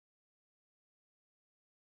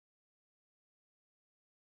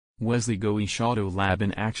Weslley Gois Auto Lab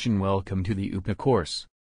in action. Welcome to the UPA course.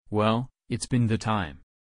 Well, it's been the time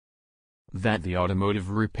that the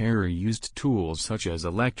automotive repairer used tools such as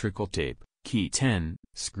electrical tape, key 10,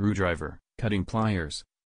 screwdriver, cutting pliers,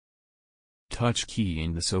 touch key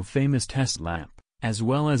and the so famous test lamp, as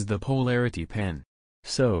well as the polarity pen.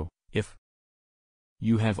 So, if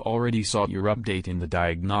you have already sought your update in the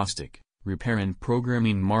diagnostic, repair and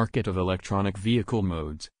programming market of electronic vehicle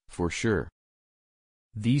modes, for sure,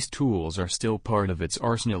 these tools are still part of its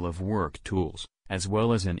arsenal of work tools, as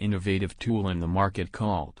well as an innovative tool in the market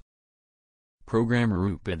called Programmer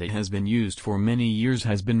UPA that has been used for many years,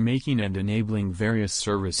 has been making and enabling various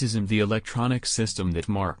services in the electronic system that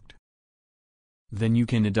marked. Then you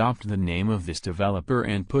can adopt the name of this developer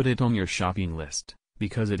and put it on your shopping list,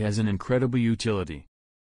 because it has an incredible utility.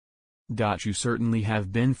 You certainly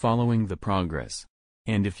have been following the progress.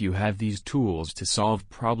 And if you have these tools to solve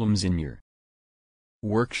problems in your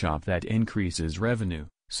workshop, that increases revenue.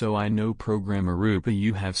 So I know Programmer UPA,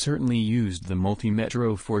 you have certainly used the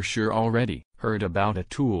multimetro for sure already, heard about a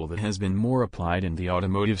tool that has been more applied in the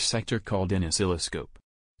automotive sector called an oscilloscope.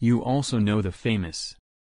 You also know the famous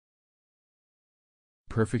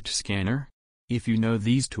perfect scanner? If you know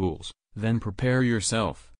these tools, then prepare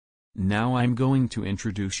yourself. Now I'm going to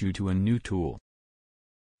introduce you to a new tool.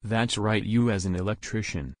 That's right, you as an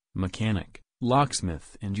electrician, mechanic,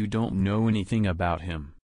 locksmith and you don't know anything about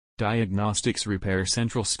him. Diagnostics Repair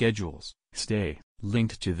Central Schedules, stay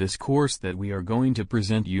linked to this course that we are going to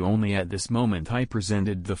present you. Only at this moment I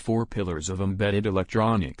presented the 4 pillars of embedded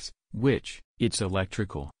electronics, which, it's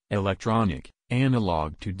electrical, electronic,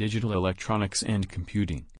 analog to digital electronics and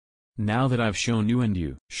computing. Now that I've shown you and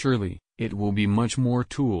you, surely, it will be much more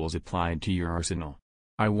tools applied to your arsenal.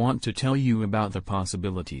 I want to tell you about the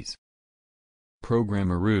possibilities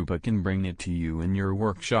Programmer UPA can bring it to you in your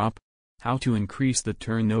workshop. How to increase the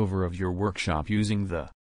turnover of your workshop using the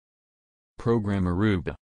Programmer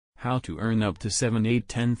UPA. How to earn up to 7, 8,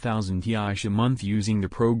 10,000 TH a month using the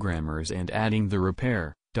programmers and adding the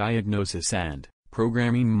repair, diagnosis and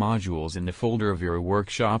programming modules in the folder of your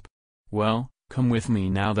workshop. Well, come with me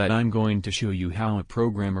now that I'm going to show you how a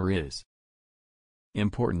programmer is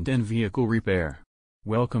important in vehicle repair.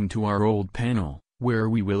 Welcome to our old panel, where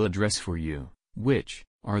we will address for you, which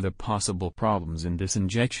are the possible problems in this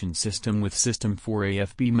injection system with system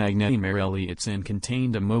 4AFB magnetic it's and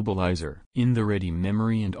contained immobilizer in the ready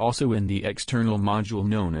memory and also in the external module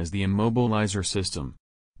known as the immobilizer system.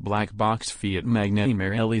 Black box Fiat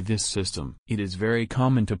magnetic this system. It is very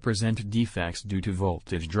common to present defects due to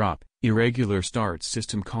voltage drop, irregular start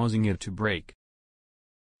system causing it to break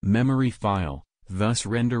memory file, thus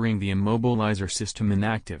rendering the immobilizer system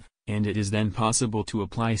inactive. And it is then possible to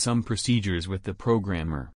apply some procedures with the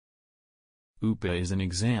programmer. UPA is an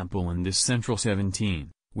example in this Central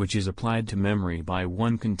 17, which is applied to memory by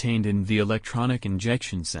one contained in the electronic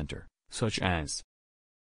injection center, such as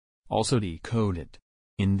also decode it.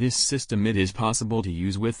 In this system it is possible to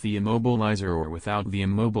use with the immobilizer or without the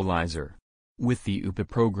immobilizer. With the UPA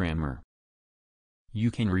programmer,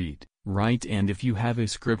 you can read, write and if you have a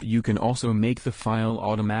script you can also make the file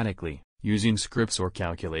automatically. Using scripts or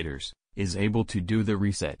calculators, is able to do the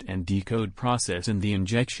reset and decode process in the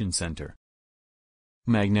injection center.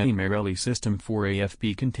 Magnetic system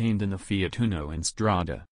 4AFB contained in the Fiat Uno and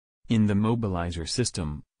Strada. In the mobilizer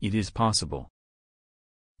system, it is possible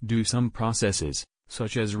do some processes,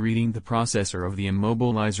 such as reading the processor of the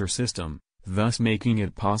immobilizer system, thus making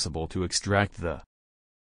it possible to extract the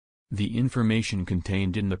information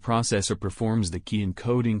contained in the processor. Performs the key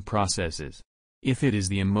encoding processes. If it is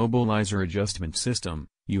the immobilizer adjustment system,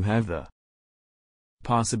 you have the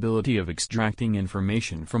possibility of extracting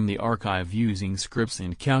information from the archive using scripts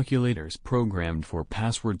and calculators programmed for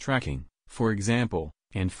password tracking, for example,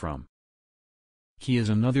 and from key is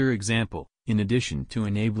another example, in addition to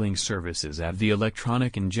enabling services at the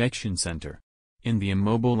electronic injection center. In the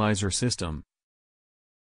immobilizer system,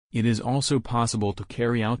 it is also possible to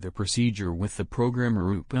carry out the procedure with the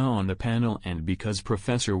Programmer UPA on the panel, and because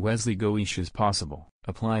Professor Weslley Gois is possible,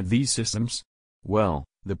 apply these systems? Well,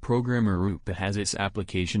 the Programmer UPA has its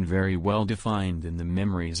application very well defined in the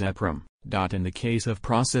memories EPROM. In the case of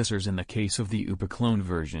processors, in the case of the UPA clone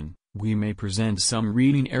version, we may present some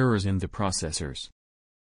reading errors in the processors.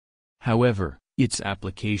 However, its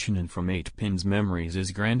application in from 8 pins memories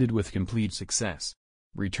is granted with complete success.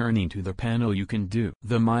 Returning to the panel, you can do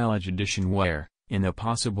the mileage addition where, in a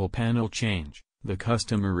possible panel change, the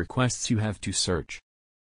customer requests you have to search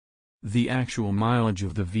the actual mileage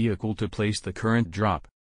of the vehicle to place the current drop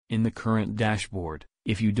in the current dashboard.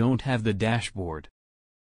 If you don't have the dashboard,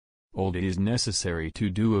 old it is necessary to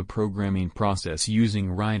do a programming process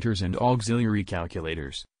using writers and auxiliary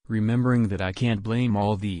calculators, remembering that I can't blame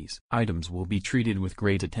all these items will be treated with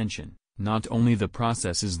great attention, not only the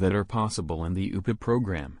processes that are possible in the UPA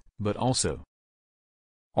program, but also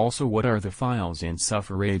what are the files and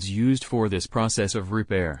subarrays used for this process of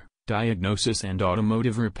repair, diagnosis and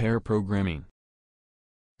automotive repair programming.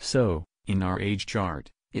 So, in our age chart,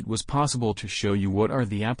 it was possible to show you what are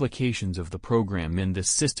the applications of the program in this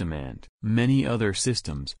system and many other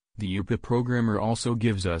systems. The UPA programmer also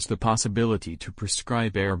gives us the possibility to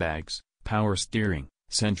prescribe airbags, power steering,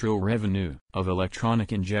 central revenue of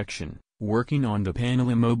electronic injection, working on the panel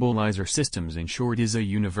immobilizer systems. In short, is a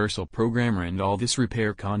universal programmer, and all this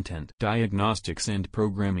repair content, diagnostics and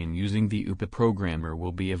programming using the UPA programmer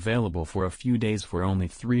will be available for a few days for only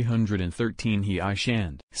 313 reais,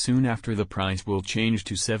 and soon after the price will change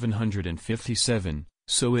to 757,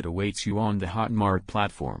 so it awaits you on the Hotmart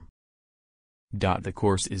platform. The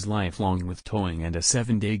course is lifelong with towing and a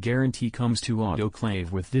 7-day guarantee comes to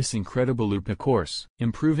autoclave with this incredible UPA course.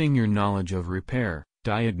 Improving your knowledge of repair,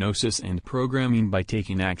 diagnosis and programming by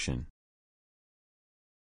taking action.